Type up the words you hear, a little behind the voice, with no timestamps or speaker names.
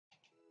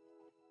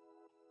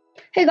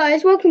Hey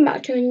guys, welcome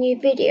back to a new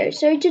video.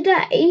 So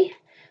today,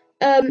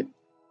 a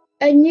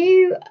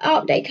new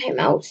update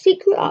came out,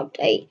 secret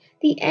update.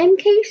 The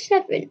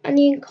Mk7 and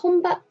the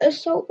combat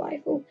assault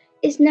rifle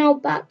is now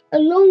back,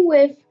 along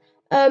with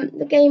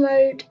the game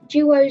mode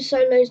duos,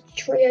 solos,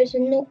 trios,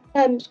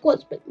 and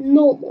squads, but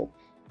normal.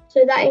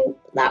 So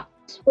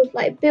that's with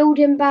like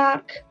building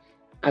back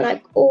and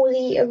like all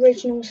the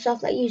original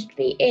stuff that used to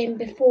be in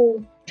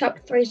before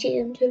Chapter 3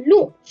 Season 2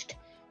 launched.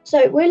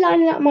 So we're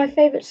landing at my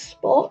favourite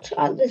spot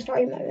at this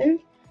very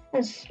moment.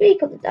 And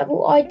speak of the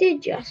devil, I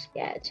did just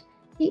get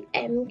the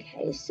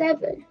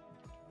Mk7.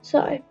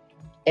 So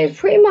it's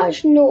pretty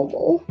much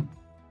normal.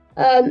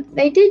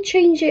 They did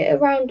change it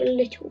around a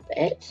little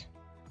bit.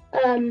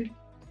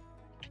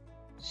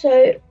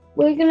 So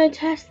we're gonna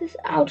test this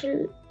out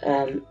a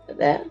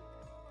bit.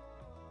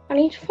 I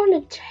need to find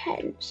a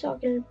tent so I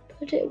can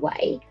put it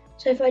away.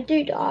 So if I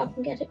do die, I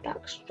can get it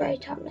back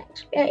straight out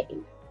next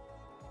game.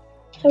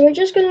 So we're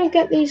just going to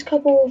get these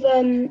couple of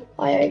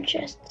IO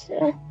chests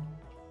here.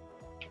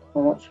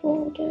 And what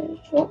we'll do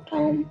is drop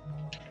down,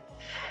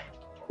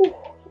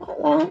 like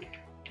that.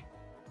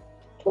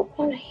 Drop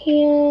down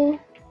here.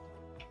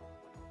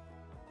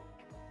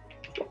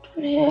 Drop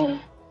down here.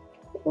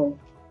 Little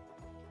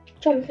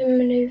jumping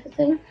maneuver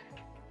thing.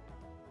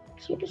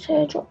 So you can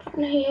see drop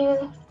down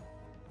here.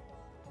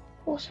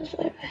 Boss is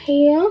over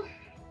here.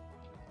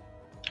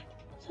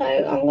 So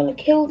I'm going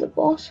to kill the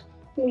boss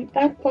and be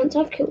back once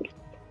I've killed him.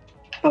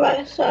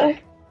 Okay, so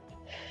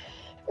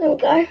there we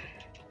go. I'm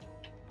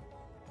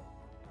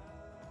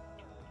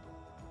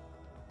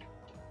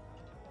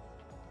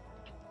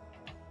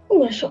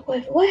going to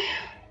shockwave away.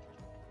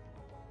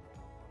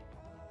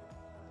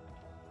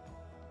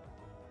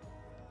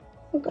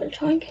 I'm going to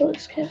try and kill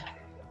this kid.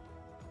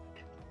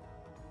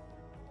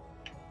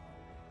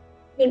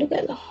 I'm going to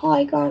get the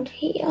high ground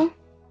here.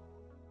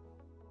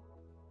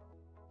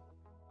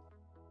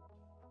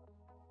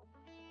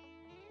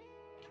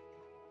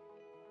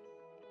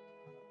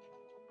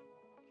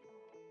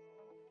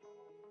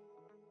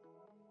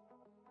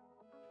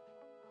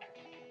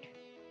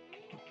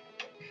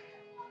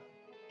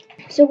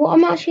 So what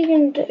I'm actually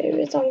going to do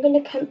is I'm going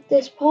to camp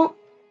this part,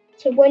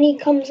 so when he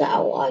comes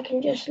out I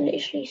can just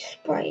literally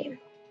spray him.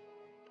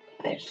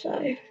 Okay,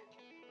 so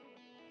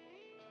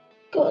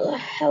got the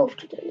health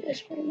to do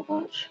this pretty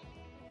much.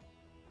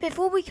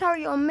 Before we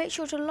carry on, make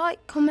sure to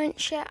like, comment,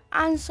 share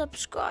and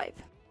subscribe.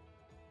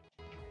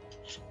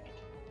 Just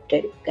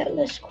do get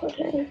this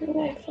quickly,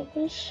 okay,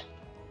 flippers.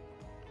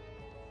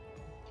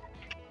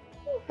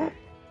 Okay.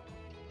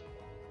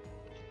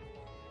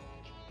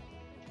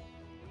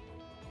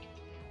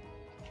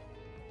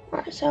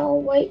 Right, so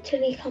I'll wait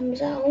till he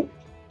comes out,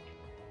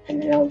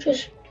 and then I'll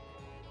just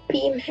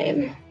beam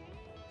him.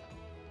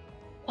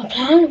 My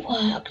plan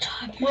worked.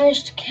 I've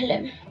managed to kill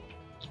him.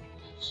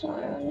 So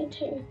I need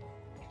to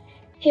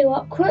heal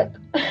up quick.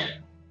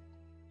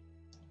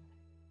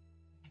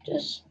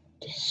 Just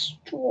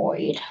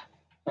destroyed.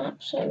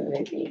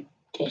 Absolutely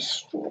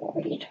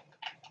destroyed.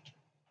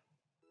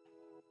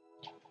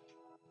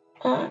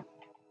 Alright.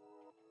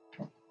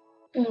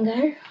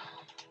 Okay.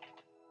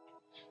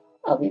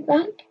 I'll be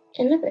back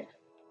in a bit.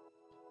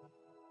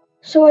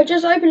 So I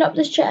just opened up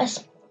this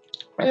chest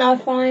and I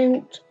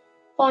find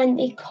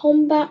the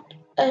combat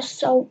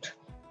assault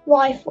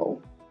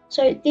rifle.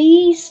 So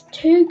these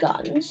two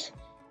guns,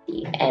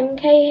 the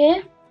MK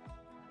here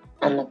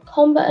and the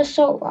combat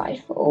assault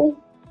rifle,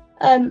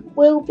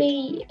 will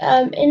be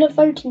in a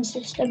voting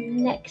system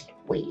next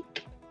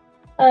week.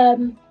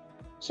 So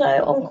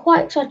I'm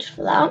quite excited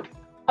for that.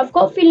 I've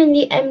got a feeling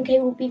the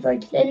MK will be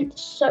voted in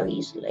so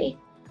easily.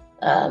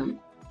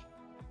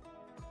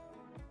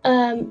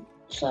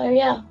 So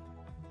yeah,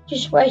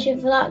 just waiting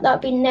for that. That'll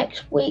be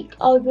next week.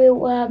 I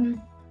will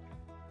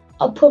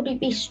I'll probably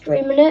be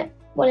streaming it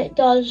when it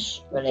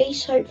does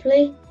release,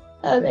 hopefully.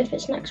 If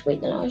it's next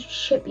week, then I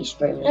should be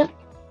streaming it.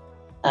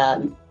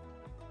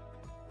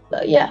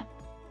 But yeah,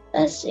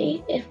 let's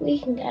see if we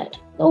can get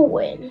the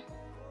win.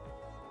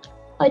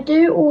 I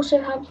do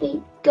also have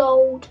the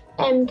gold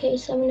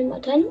Mk7 in my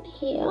tent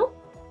here.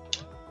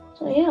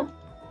 So yeah, I'm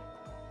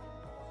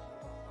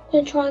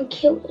gonna try and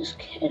kill this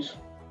kid.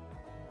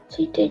 So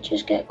he did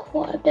just get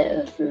quite a bit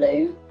of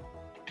loot.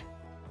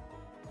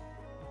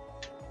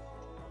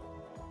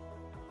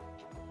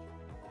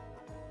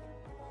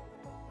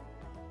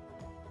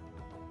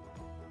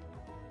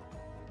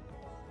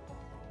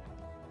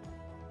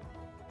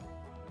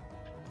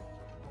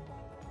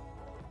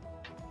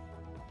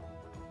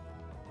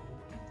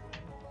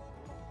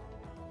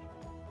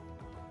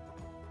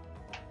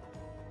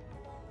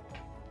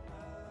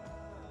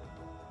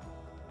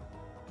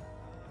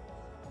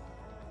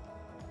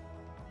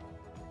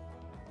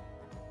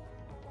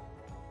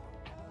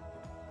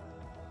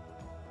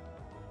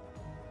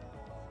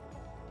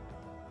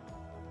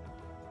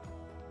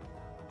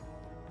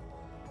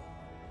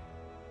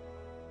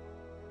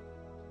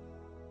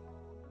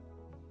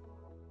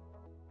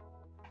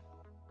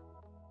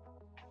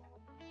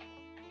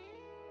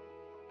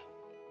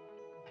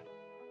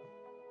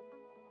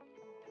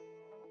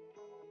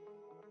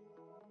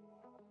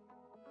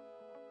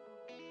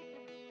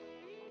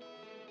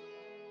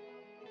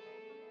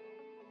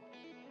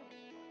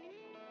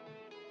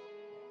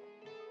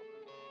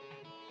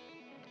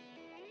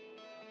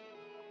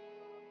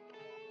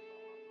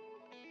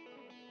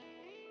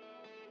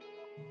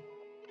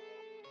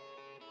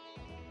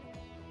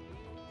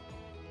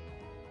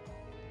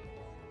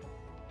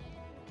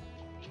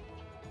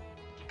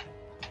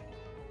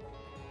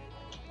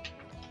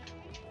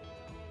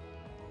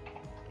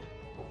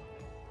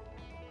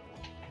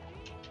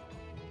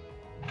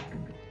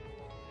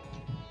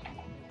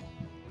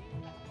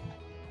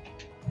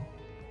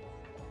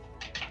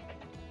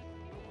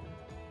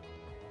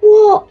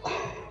 What?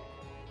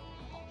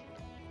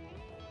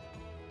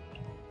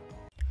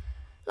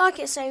 Like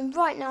it's saying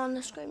right now on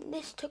the screen,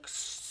 this took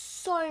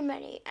so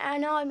many,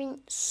 and I mean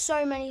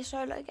so many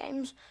solo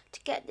games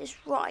to get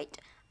this right.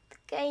 The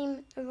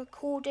game, the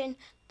recording,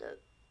 the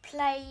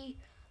play,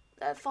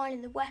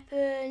 finding the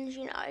weapons,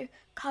 you know,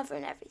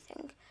 covering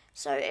everything.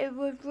 So it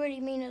would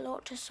really mean a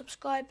lot to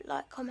subscribe,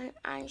 like, comment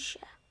and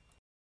share.